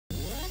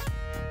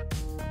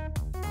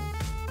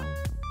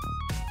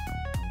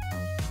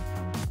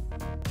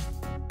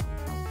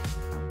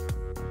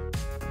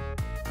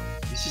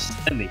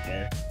standing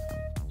there,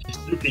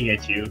 just looking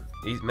at you.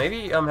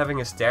 Maybe I'm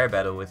having a stare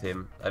battle with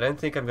him. I don't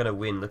think I'm gonna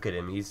win. Look at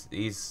him.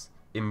 He's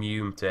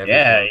immune to everything.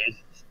 Yeah.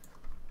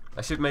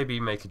 I should maybe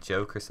make a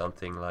joke or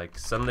something like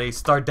suddenly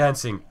start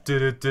dancing.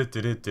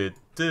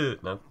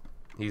 No,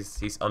 he's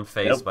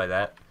unfazed by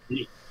that.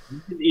 He's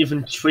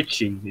even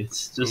twitching.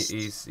 It's just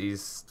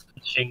he's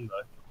twitching.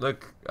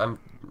 Look, I'm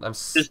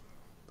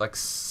like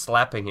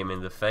slapping him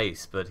in the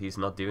face, but he's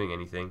not doing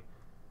anything.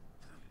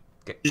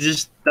 He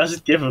just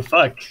doesn't give a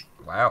fuck.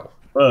 Wow.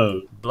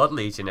 Whoa. Blood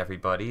Legion,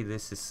 everybody.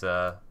 This is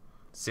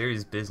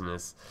serious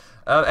business.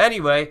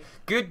 Anyway,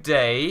 good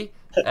day.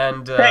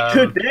 And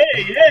good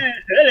day. Yeah.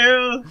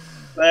 Hello.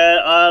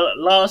 Our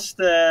last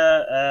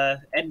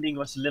ending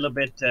was a little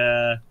bit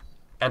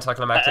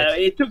anticlimactic.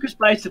 It took us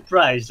by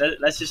surprise.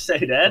 Let's just say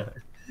that.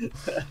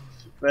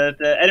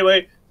 But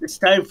anyway, it's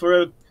time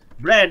for a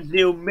brand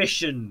new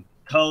mission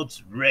called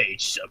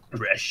Rage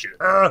Suppression.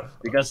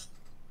 Because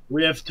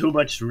we have too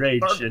much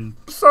rage and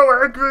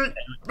so angry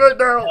right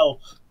now.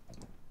 Help.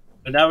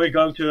 And now we're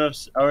going to have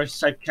our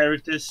side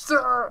characters,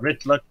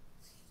 Rytlock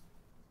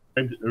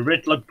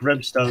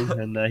Brimstone,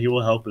 and he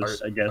will help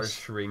us, I guess. Our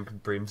shrink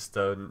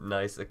Brimstone,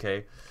 nice,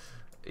 okay.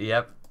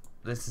 Yep,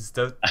 this is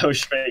our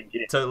shrink,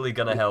 yeah. Totally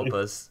gonna help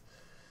us.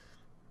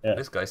 Yeah.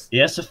 This guy's... He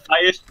has a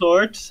fire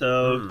sword,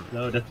 so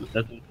no, that.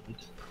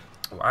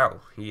 Wow,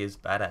 he is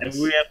badass. And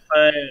we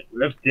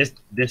have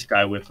this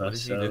guy with us. What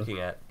is he looking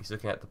at? He's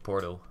looking at the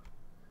portal.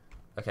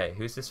 Okay,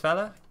 who's this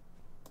fella?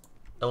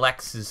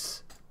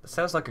 Alexis. That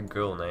sounds like a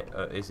girl name.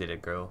 Is it a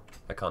girl?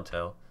 I can't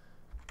tell.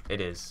 It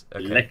is.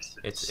 Okay.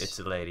 Alexis. It's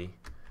a lady.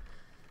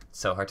 It's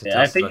so hard to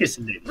tell. I think it's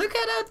a lady. Look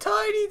at how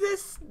tiny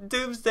this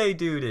Doomsday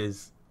dude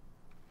is.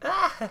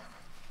 Ah.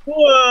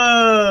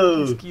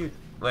 Whoa! He's cute.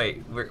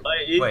 Wait, we're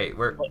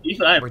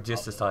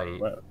just as tiny.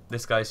 Wow.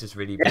 This guy's just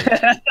really big.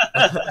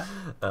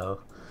 Oh,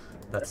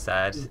 that's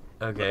sad.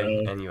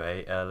 Okay.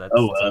 Anyway,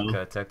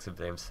 let's talk to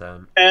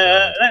Brimstone.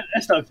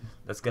 Let's talk.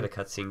 Let's get a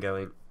cutscene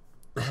going.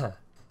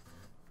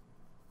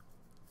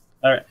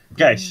 All right,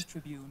 guys.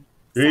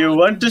 Do you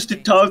want us to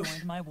talk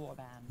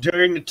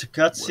during the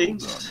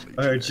cutscenes,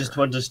 or just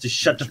want us to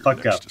shut the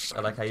fuck up?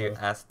 I like how you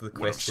asked the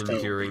question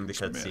during the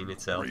cutscene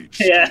itself.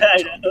 Yeah,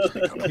 I know.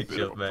 Good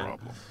job, man.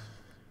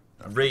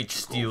 Rage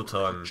Steel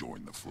Tongue.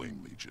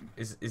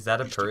 Is that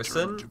a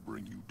person?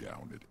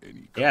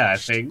 Yeah, I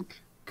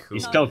think. Cool.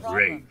 He's called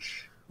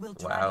Rage.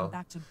 Wow.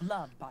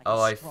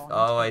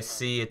 Oh, I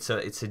see. It's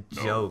a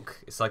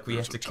joke. It's like we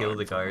have to kill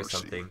the guy or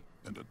something.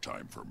 And a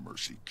time for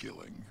mercy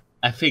killing.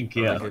 I think,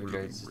 yeah.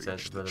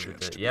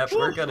 Yep,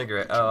 we're gonna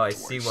go. Oh, I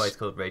see why it's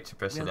called Rage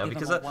Suppression now.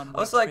 Because I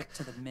was like,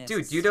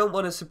 dude, you don't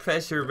want to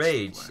suppress your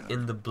rage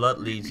in the Blood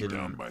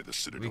Legion.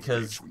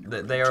 Because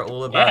they are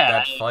all about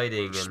that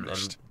fighting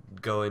and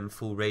going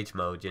full rage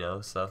mode, you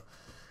know, so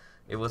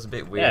it was a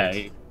bit weird.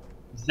 Yeah,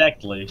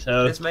 exactly.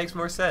 So this makes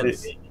more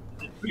sense.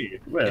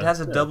 It has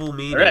a double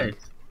meaning. Right.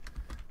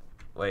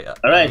 Wait.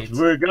 Alright,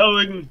 we're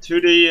going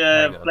to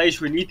the place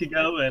we need to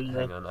go,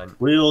 and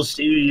we will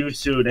see you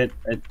soon.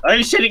 And are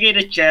you sitting in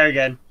a chair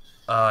again?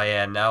 Oh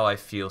yeah, now I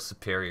feel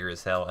superior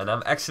as hell, and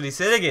I'm actually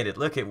sitting in it.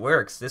 Look, it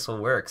works. This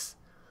one works.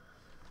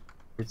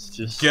 It's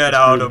just get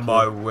out of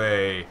my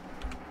way.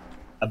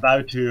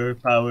 About to your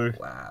power.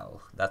 Wow,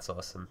 that's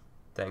awesome.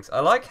 Thanks. I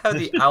like how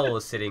the owl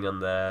is sitting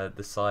on the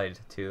side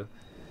too.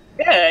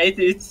 Yeah,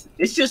 it's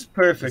just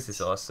perfect. This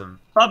is awesome.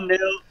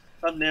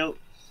 Thumbnail.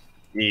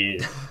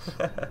 Yeah.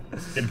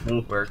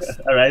 Works.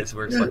 All right. This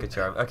works like a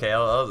charm. Okay,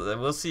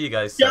 we'll see you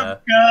guys.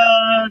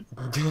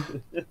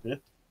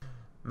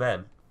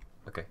 Man.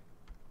 Okay.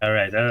 All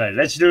right.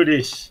 Let's do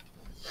this.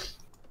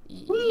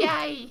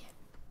 Yay!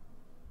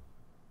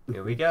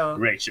 Here we go.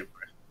 Rachel.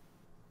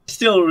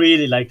 Still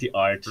really like the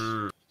art.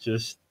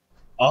 Just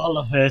all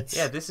of it.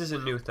 Yeah, this is a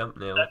new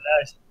thumbnail.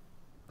 Nice.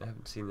 I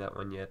haven't seen that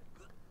one yet.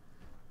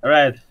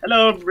 Alright,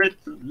 hello,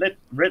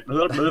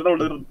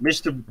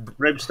 Mr.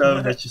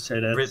 Brimstone, let's just say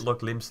that. Rytlock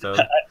Limpstone.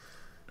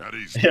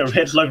 Yeah,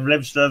 Rytlock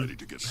Limpstone. Ready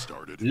to get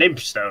started.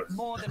 Limpstone.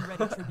 More than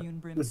ready, Tribune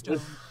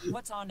Brimstone.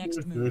 What's our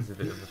next move? He's a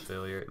bit of a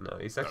failure. No,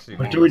 he's actually...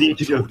 What do we need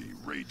to do?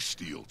 Rage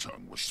Steel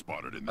Tongue was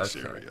spotted in this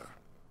area.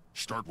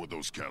 Start with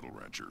those cattle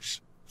ranchers.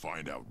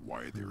 Find out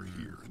why they're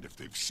here and if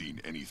they've seen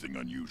anything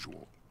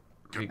unusual.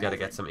 We gotta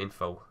get some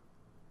info.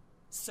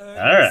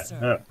 Alright.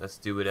 Let's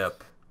do it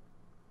up.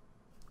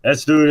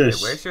 Let's do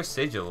this. Hey, where's your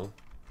sigil?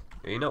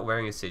 Are you not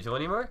wearing a sigil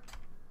anymore?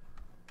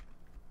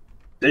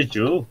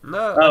 Sigil? No,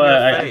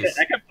 on your face.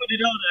 I can put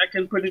it on. I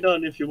can put it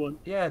on if you want.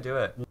 Yeah, do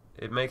it.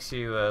 It makes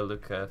you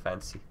look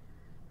fancy.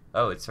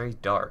 Oh, it's very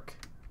dark.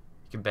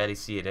 You can barely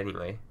see it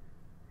anyway.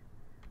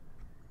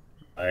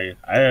 I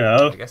don't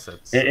know. I guess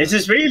it's... Is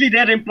this really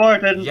that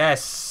important?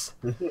 Yes!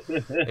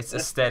 It's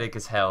aesthetic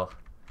as hell.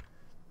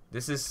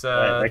 This is...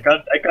 I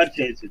can't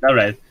change it.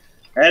 Alright.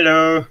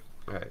 Hello.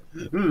 Right.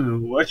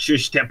 Watch your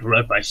step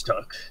right by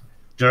stock.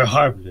 They're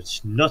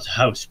harmless, not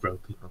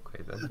housebroken.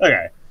 Okay then.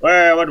 Okay,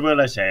 well, what will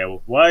I say?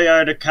 Why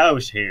are the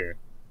cows here?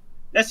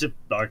 That's a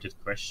started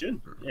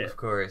question. Yeah. Of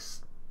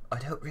course. I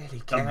don't really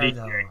care Somebody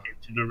though. came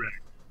to the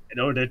wreck and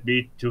ordered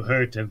me to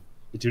hurt them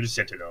into the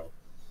Sentinel.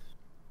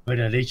 When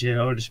the Legion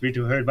orders me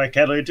to herd my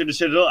cattle into the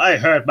Citadel, I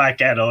herd my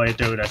cattle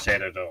into the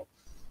Citadel.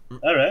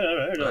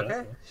 Alright.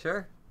 Okay,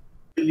 sure.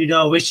 Do you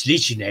know which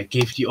Legionnaire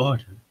gave the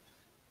order?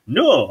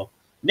 No,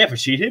 never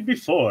seen him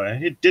before.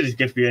 He didn't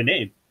give me a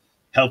name.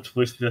 Helped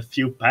with a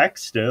few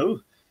packs,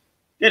 though.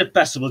 Did a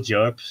passable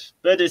job,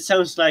 but it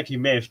sounds like he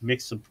may have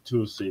mixed some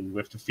tools in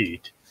with the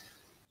feed.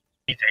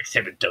 Need to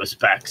exhibit those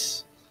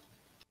packs.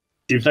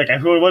 Seems like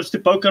everyone wants to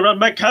poke around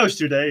my cows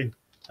today.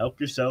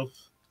 Help yourself.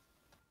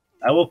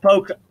 I will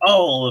poke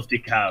all of the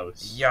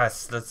cows.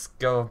 Yes, let's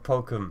go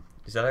poke him.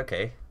 Is that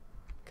okay?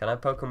 Can I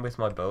poke him with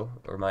my bow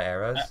or my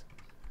arrows?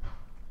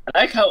 I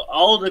like how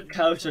all the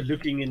cows are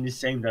looking in the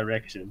same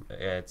direction.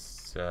 Yeah,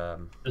 it's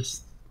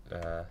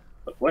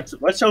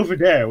What's over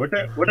there? What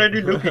are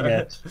they looking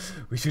at?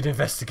 We should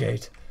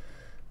investigate.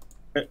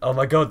 Oh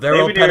my god,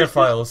 they're all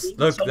pedophiles.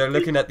 Look, they're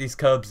looking at these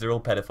cubs. They're all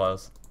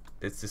pedophiles.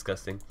 It's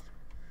disgusting.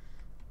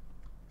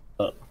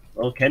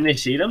 Well, can they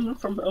see them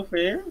from over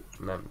here?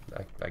 No,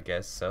 I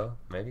guess so.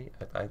 Maybe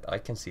I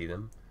can see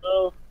them.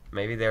 Oh,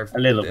 maybe a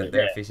little bit,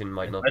 their vision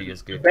might not be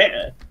as good.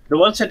 The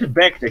ones at the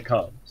back, they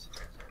can't.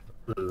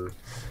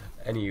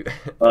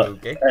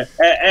 Okay.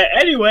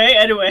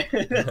 Anyway,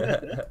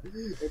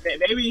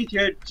 maybe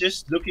you're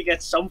just looking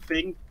at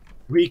something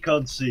we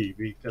can't see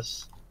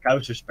because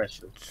cows are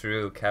special.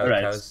 True,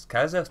 Right.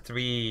 cows have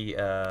 3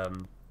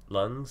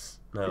 lungs.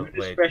 No,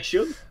 wait.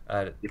 Special.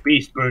 The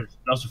beast burns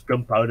lots of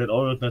gunpowder and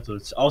oil metal.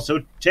 It's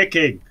also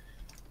ticking.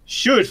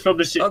 Shoot from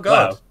the Oh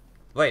god! Wow.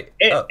 Wait.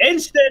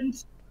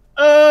 Instant.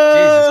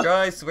 Jesus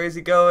Christ! Where's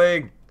he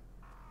going?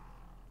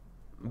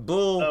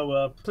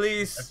 Bull!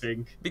 Please I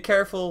think. be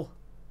careful.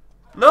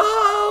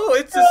 No!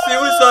 It's a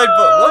suicide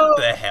button. What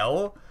the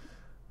hell?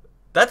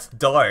 That's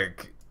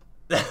dark.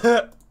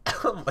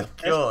 Oh my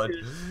god.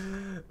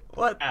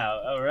 What?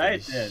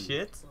 Alright then.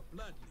 Shit.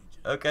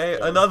 Okay,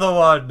 another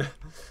one.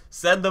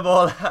 Send them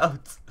all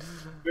out.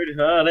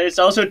 It's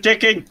also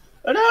ticking.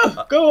 Oh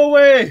no! Go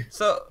away!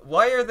 So,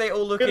 why are they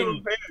all Get looking...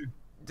 over here.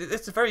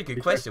 It's a very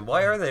good question.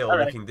 Why are they all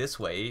looking this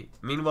way?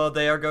 Meanwhile,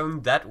 they are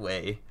going that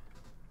way.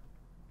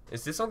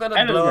 Is this one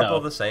gonna blow up all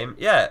the same?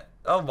 Yeah.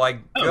 Oh my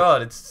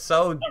god, it's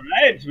so...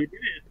 Alright, we did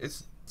it.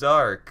 It's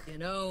dark. You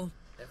know,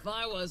 if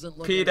I wasn't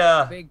looking PETA.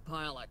 at a big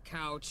pile of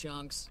cow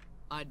chunks,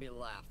 I'd be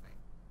laughing.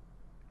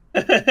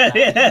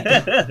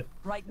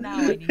 Right now,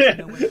 I need to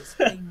know where this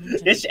flame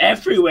legion It's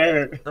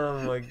everywhere. Oh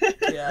my We're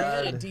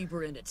headed god.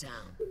 deeper into town.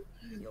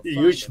 You'll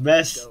Huge find them if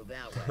mess. you go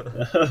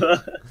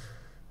that way.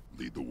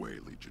 Lead the way,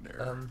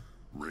 Legionnaire.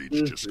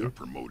 Rage just got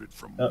promoted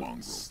from mongrel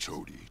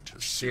toady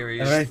to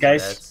Serious. Alright,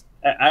 guys.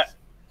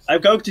 I'm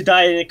going to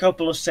die in a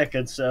couple of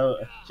seconds, so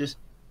just...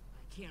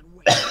 Can't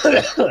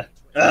wait.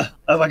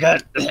 Oh my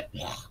god.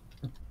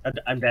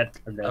 I'm dead.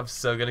 I'm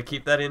so gonna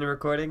keep that in the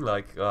recording.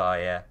 Like, oh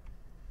yeah.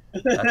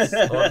 That's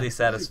oddly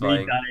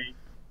satisfying.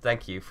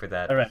 Thank you for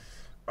that. Alright.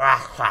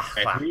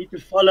 We need to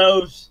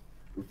follow...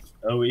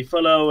 we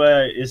follow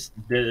is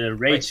the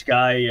rage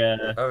guy...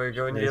 Oh, we're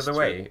going the other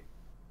way.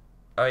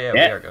 Oh yeah,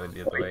 Yeah. we are going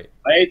the other way.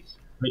 Wait,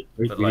 But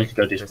we need like, to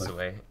go this this way.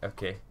 way.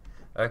 Okay.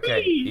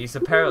 Okay, he's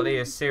apparently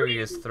a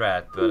serious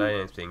threat, but I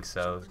don't think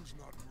so.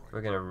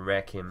 We're gonna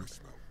wreck him.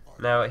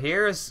 Now,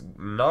 here's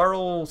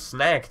Gnarl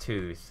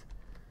Snaggtooth.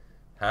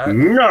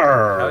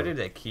 How did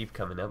they keep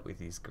coming up with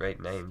these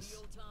great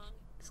names?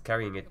 He's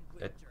carrying it.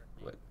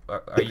 What,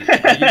 are you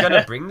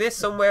gonna bring this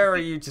somewhere, or are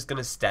you just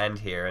gonna stand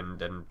here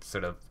and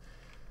sort of...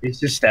 He's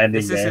just standing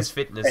This there. is his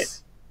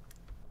fitness.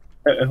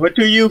 What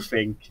do you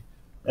think?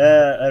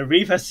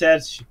 Riva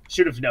said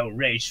should have known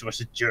Rage was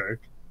a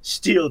jerk.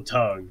 Steel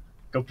Tongue.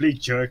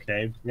 Complete jerk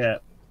name. Yeah.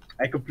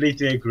 I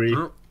completely agree.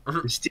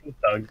 Steel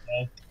Tongue.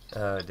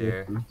 Oh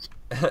dear.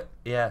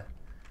 Yeah.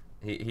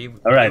 He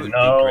Alright, would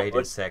now... be great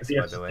at sex,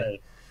 by the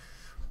way.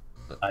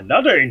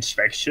 Another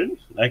inspection?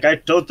 Like I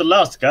told the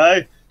last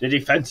guy, the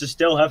defenses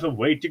still have a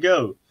way to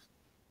go.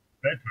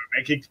 But we're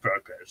making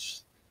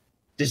progress.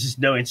 This is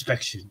no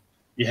inspection.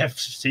 Have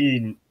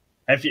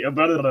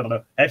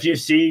you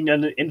seen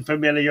an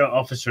unfamiliar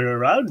officer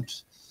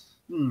around?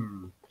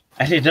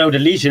 I didn't know the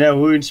Legionnaire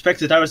who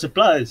inspected our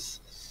supplies.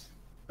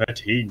 But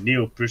he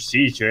knew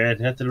procedure and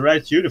had the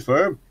right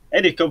uniform,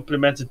 and he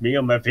complimented me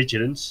on my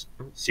vigilance.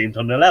 Seemed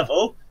on the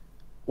level.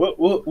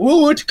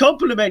 Who would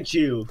compliment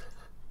you?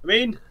 I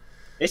mean,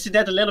 isn't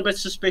that a little bit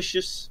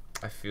suspicious?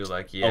 I feel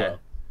like, yeah.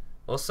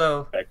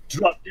 Also...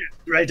 Drop it,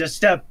 ready to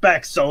step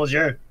back,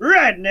 soldier,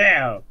 right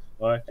now!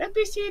 Or, let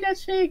me see that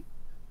thing.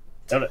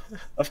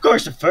 Of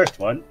course, the first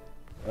one.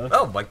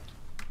 Oh my...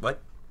 What?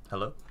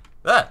 Hello?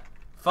 Ah!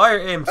 Fire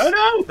imps! Oh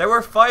no! There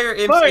were fire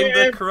imps Fire in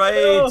the imps!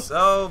 crates!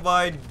 Oh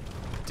my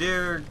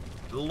dear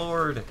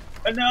lord.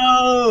 Oh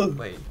no!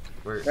 Wait,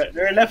 we're...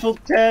 They're level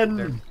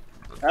 10!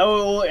 How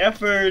will we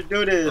ever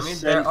do this? I mean,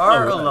 there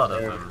are a lot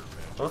of them.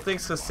 All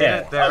things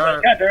considered, there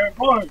are... Yeah, there are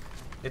more!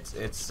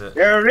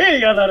 There are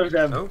really a lot of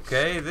them!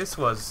 Okay, this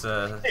was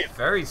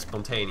very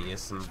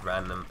spontaneous and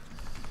random.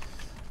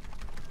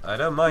 I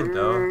don't mind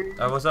though.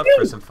 I was up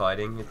for some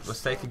fighting. It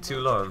was taking too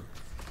long.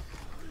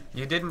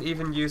 You didn't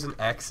even use an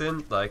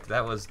accent? Like,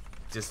 that was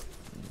just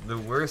the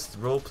worst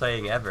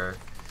role-playing ever.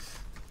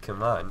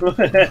 Come on.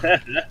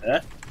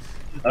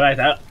 Alright,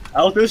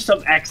 I'll do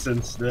some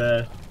accents,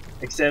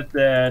 except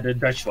the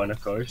Dutch one,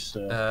 of course.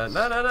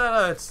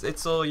 No.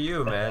 It's all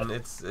you, man.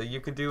 It's you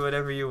can do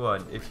whatever you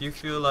want. If you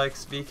feel like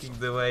speaking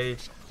the way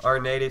our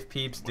native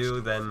peeps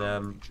do, then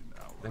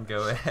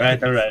go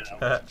ahead. Alright.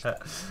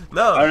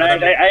 No.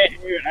 Alright, I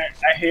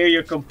hear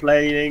you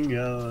complaining.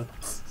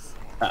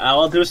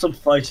 I'll do some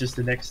voices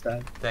the next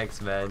time.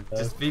 Thanks, man.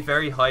 Just be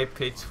very high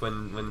pitched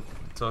when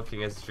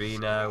talking as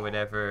Dreena or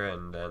whatever,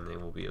 and then it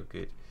will be all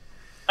good.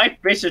 I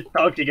picture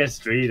talking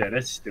against Dreena,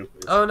 that's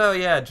stupid. Oh no,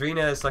 yeah,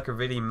 Dreena is like a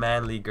really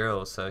manly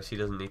girl, so she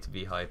doesn't need to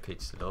be high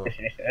pitched at all.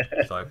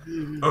 It's like,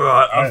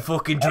 alright, I'm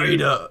fucking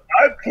Dreena.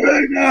 I'm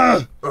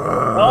Dreena!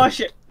 Oh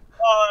shit.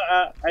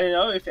 I don't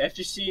know, have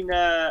you seen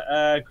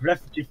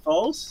Gravity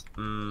Falls?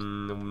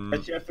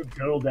 And you have a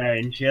girl there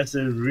and she has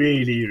a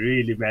really,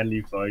 really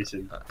manly voice,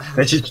 and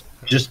that should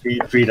just be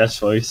Dreena's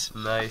voice.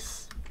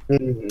 Nice.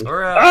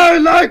 Or, I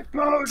like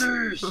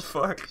ponies!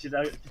 Fuck. She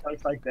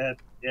talks like that.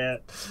 Yeah,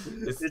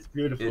 it's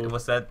beautiful.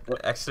 Was that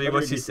actually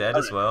what she said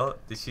as well?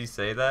 Did she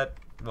say that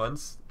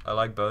once? I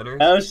like boners?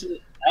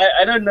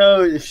 I don't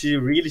know if she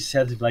really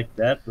said it like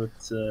that, but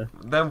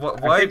then why?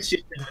 I think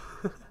she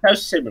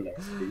sounds similar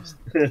at least.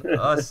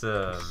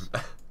 Awesome.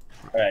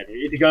 Alright,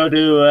 we need to go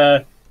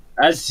to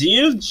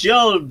Azil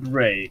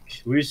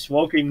Jailbreak, who is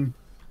walking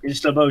in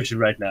slow motion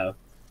right now.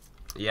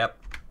 Yep.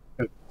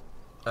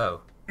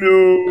 Oh.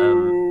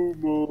 No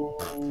more.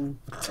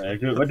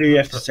 What do you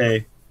have to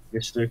say,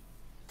 mister?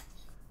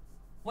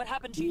 What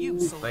happened to you,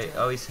 soldier? Wait,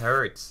 oh, he's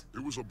hurt.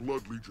 It was a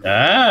blood legion.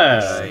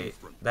 Right.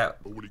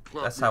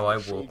 That's how I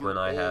walk when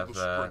I have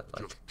like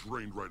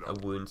a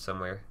wound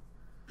somewhere.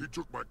 He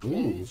took my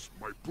clothes,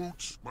 my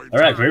boots, my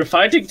Alright, we're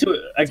fighting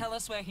to. Tell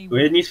us where he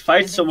We went, need to fight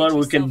and then someone get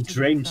who can yourself to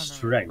drain Infernal.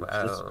 strength.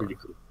 Wow. That's pretty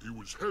cool. He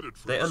was headed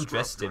for They the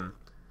undressed scrapyard. him.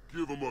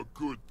 Give him a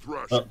good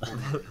thrashing when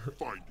you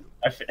find him.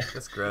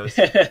 That's gross.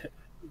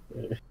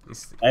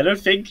 I don't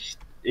think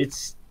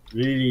it's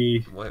really.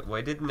 Why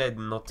didn't they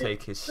not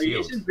take his He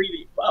shield? isn't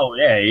really. Well,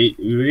 yeah, he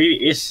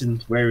really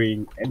isn't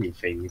wearing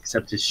anything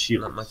except his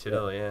shield. Not much at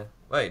all, yeah.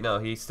 Wait, no,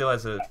 he still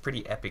has a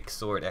pretty epic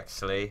sword,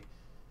 actually.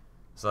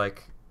 It's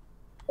like,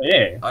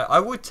 Yeah. I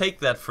would take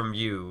that from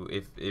you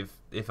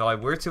if I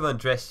were to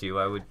undress you.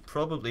 I would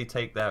probably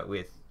take that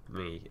with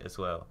me as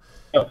well.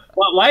 Oh,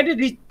 why did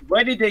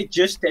they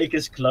just take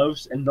his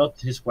clothes and not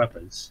his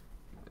weapons?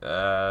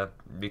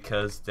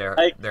 Because they're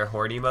Like- they're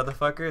horny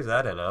motherfuckers.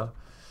 I don't know.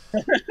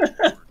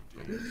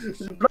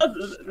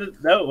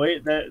 No,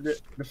 wait. The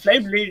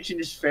Flame Legion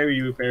is very,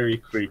 very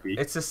creepy.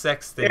 It's a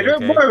sex thing. Yeah,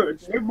 Okay.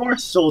 there are more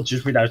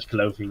soldiers without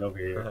clothing over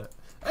here.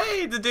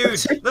 Hey, the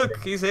dude! Look,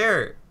 he's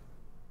here.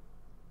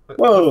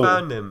 Whoa. We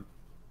found him.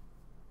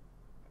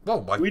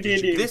 Whoa! We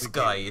did it. This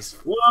guy is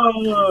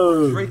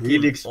Whoa!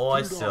 freaking You'll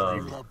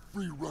awesome. have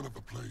free run of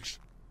the place.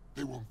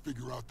 They won't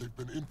figure out they've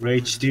been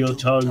Rage Steel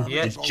Tongue,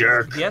 Yeah, you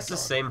jerk. He has the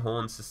same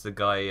horns as the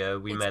guy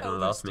we It's met in the over,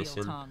 last Steel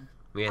mission. Tongue.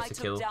 We had I to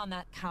took kill. down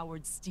that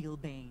coward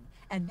steelbane,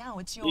 and now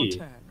it's your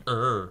Yeah.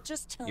 turn.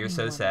 Just tell You're me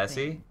so one sassy.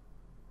 thing.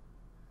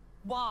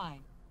 Why?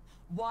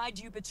 Why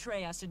do you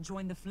betray us and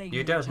join the Flame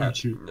You don't have.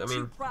 Legion? I mean,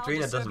 Too proud to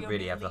Dreena serve doesn't your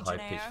really have the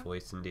Legionnaire? high-pitched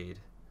voice, indeed.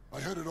 I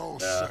had it all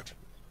Yeah. set.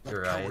 That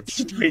You're right. coward It's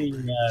a pretty,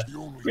 Steelbane is the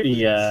only pretty,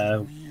 thing that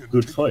saved me and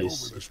good took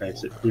voice, over this if I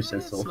say- war who battle.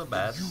 says so. It's not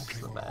bad. You It's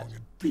came not bad. along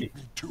and beat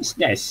me to It's it.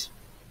 nice.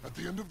 At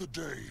the end of the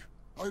day,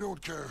 I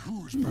don't care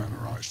whose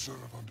banner I serve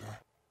under,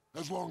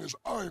 as long as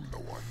I'm the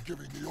one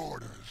giving the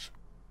orders.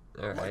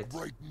 All right. Like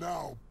right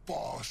now,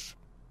 boss,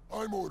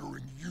 I'm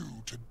ordering you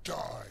to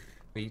die.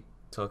 We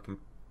talking.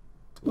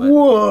 What?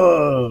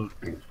 Whoa!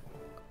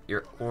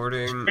 You're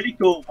ordering. Pretty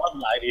cool one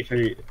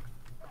line,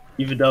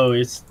 even though he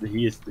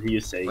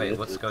is saying Wait, it.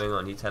 what's going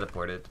on? He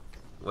teleported.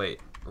 Wait,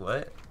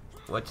 what?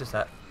 What just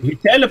happened? He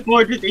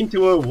teleported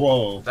into a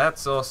wall.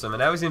 That's awesome,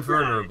 and I was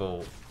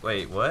invulnerable.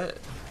 Wait, what?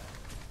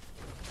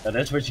 Now,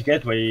 that's what you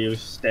get when you're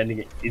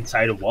standing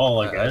inside a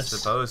wall, I guess. I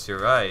suppose you're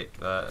right,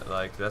 but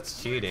like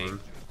that's cheating.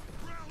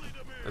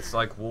 It's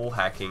like wall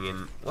hacking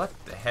and what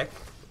the heck?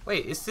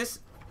 Wait, is this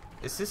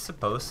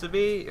supposed to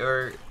be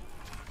or?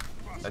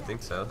 I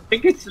think so. I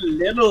think it's a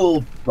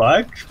little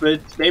bug, but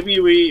maybe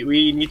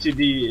we need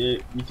to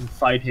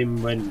fight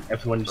him when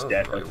everyone is Oh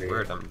dead. my over here.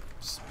 word! I'm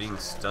just being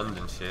stunned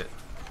and shit.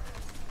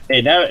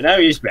 Hey, now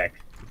he's back.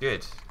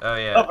 Good. Oh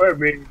yeah. Cover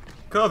me,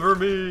 Cover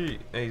me!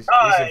 He's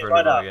Hi, invulnerable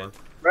what up? again.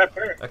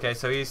 rapper. Okay,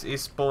 so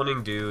he's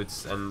spawning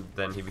dudes and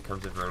then he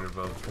becomes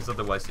invulnerable because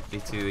otherwise it'd be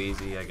too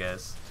easy, I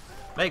guess.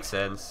 Makes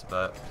sense,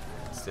 but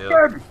still,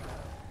 Good.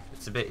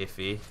 it's a bit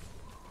iffy.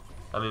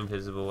 I'm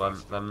invisible.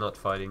 I'm not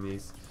fighting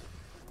these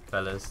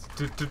fellas.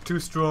 Too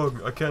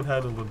strong. I can't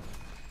handle them.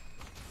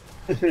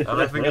 I'm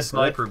having a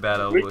sniper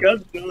battle. We with...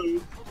 got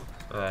those.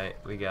 Alright,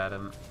 we got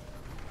him.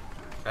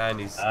 And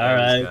he's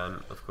Alright.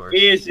 gone, of course.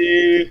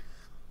 Easy.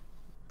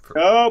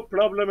 No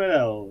problem at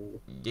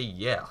all.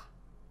 Yeah.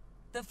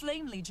 The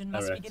Flame Legion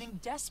must Alright. be getting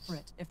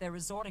desperate if they're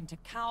resorting to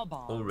cow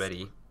bombs.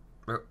 Already.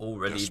 We're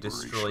already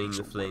Desperation destroying is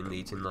the a Flame weapon,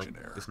 Legion like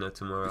Legionnaire. there's no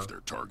tomorrow. If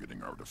they're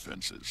targeting our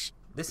defenses.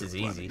 This is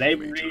they're easy. planning a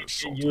Flame major Legion,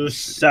 assault on you the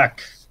city.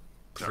 suck.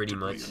 pretty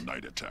Tactically, much. a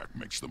night attack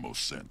makes the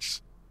most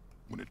sense.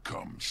 When it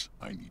comes,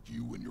 I need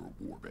you and your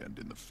warband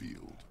in the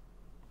field.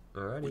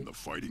 When Alrighty. the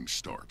fighting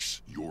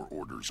starts, your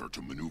orders are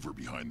to maneuver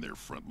behind their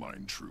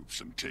frontline troops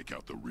and take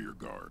out the rear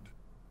guard.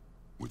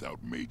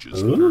 Without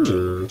mages and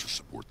artillery to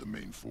support the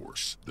main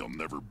force, they'll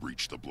never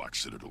breach the Black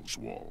Citadel's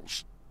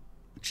walls.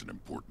 It's an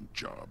important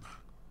job.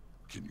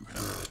 Can you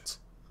handle it?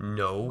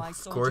 No, My of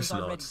soldiers course are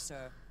not. ready,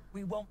 sir.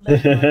 We won't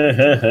let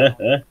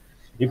them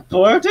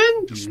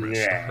Important?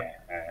 Dismissed.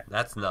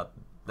 That's not.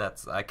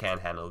 I can't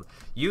handle.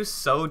 You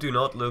so do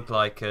not look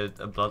like a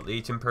Blood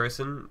Legion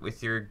person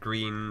with your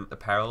green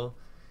apparel.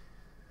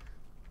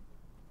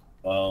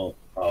 Well,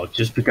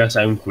 just because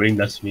I'm green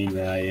doesn't mean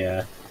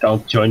I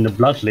can't join the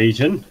Blood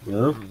Legion, you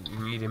know?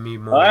 You need to be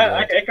more.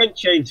 I can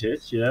change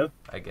it, you know?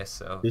 I guess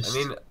so. Just- I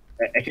mean,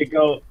 I can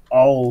go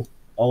all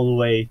the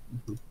way.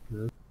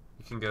 you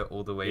can go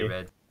all the way Yeah.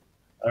 red.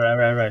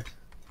 Alright.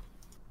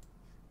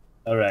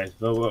 Alright,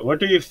 well, what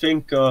do you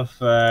think of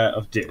this,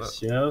 Well-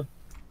 you know?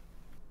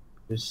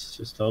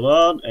 Just hold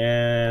on,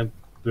 and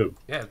boom.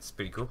 Yeah, it's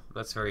pretty cool.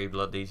 That's very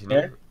Blood Legion.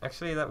 Yeah.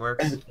 Actually, that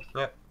works.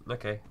 Yeah.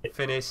 Okay.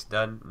 Finished.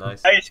 Done.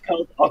 Nice. It's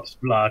called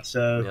Oxblood,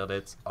 so Nailed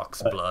it.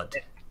 Oxblood.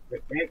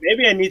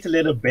 maybe I need a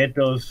little bit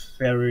of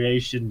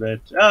variation, but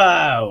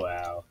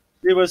wow.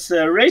 It was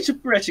rage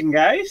suppression,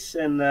 guys,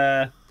 and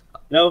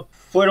you know,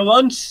 for the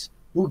ones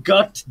who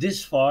got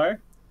this far,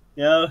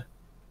 you know,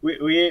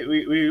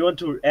 we want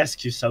to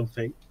ask you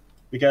something,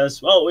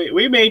 because well,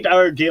 we made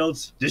our guild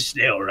the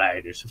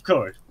Snailriders, of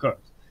course,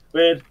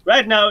 but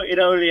right now it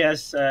only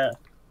has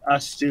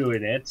us two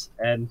in it,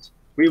 and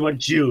we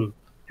want you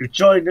to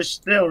join the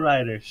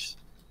Snailriders.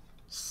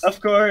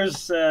 Of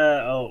course,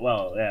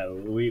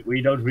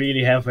 we don't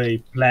really have a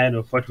plan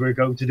of what we're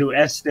going to do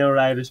as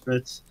Snailriders,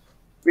 but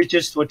we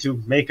just want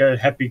to make a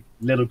happy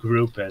little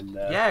group, and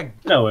Yeah. you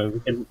know, we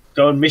can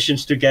go on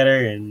missions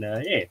together, and yeah,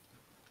 it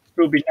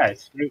will be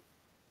nice.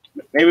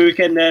 Maybe we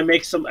can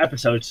make some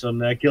episodes on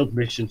guild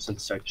missions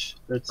and such.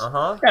 But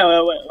yeah,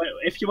 well,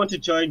 if you want to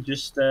join,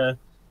 just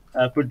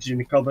put it in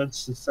the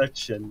comments and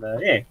such, and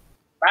yeah,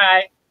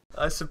 bye.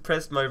 I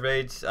suppressed my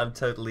rage. I'm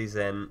totally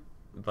zen.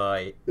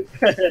 Bye.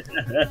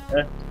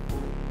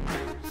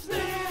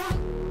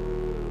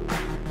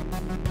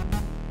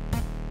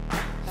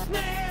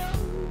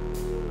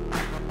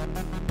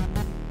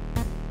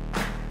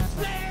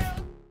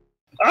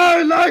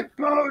 I like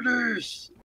bonus!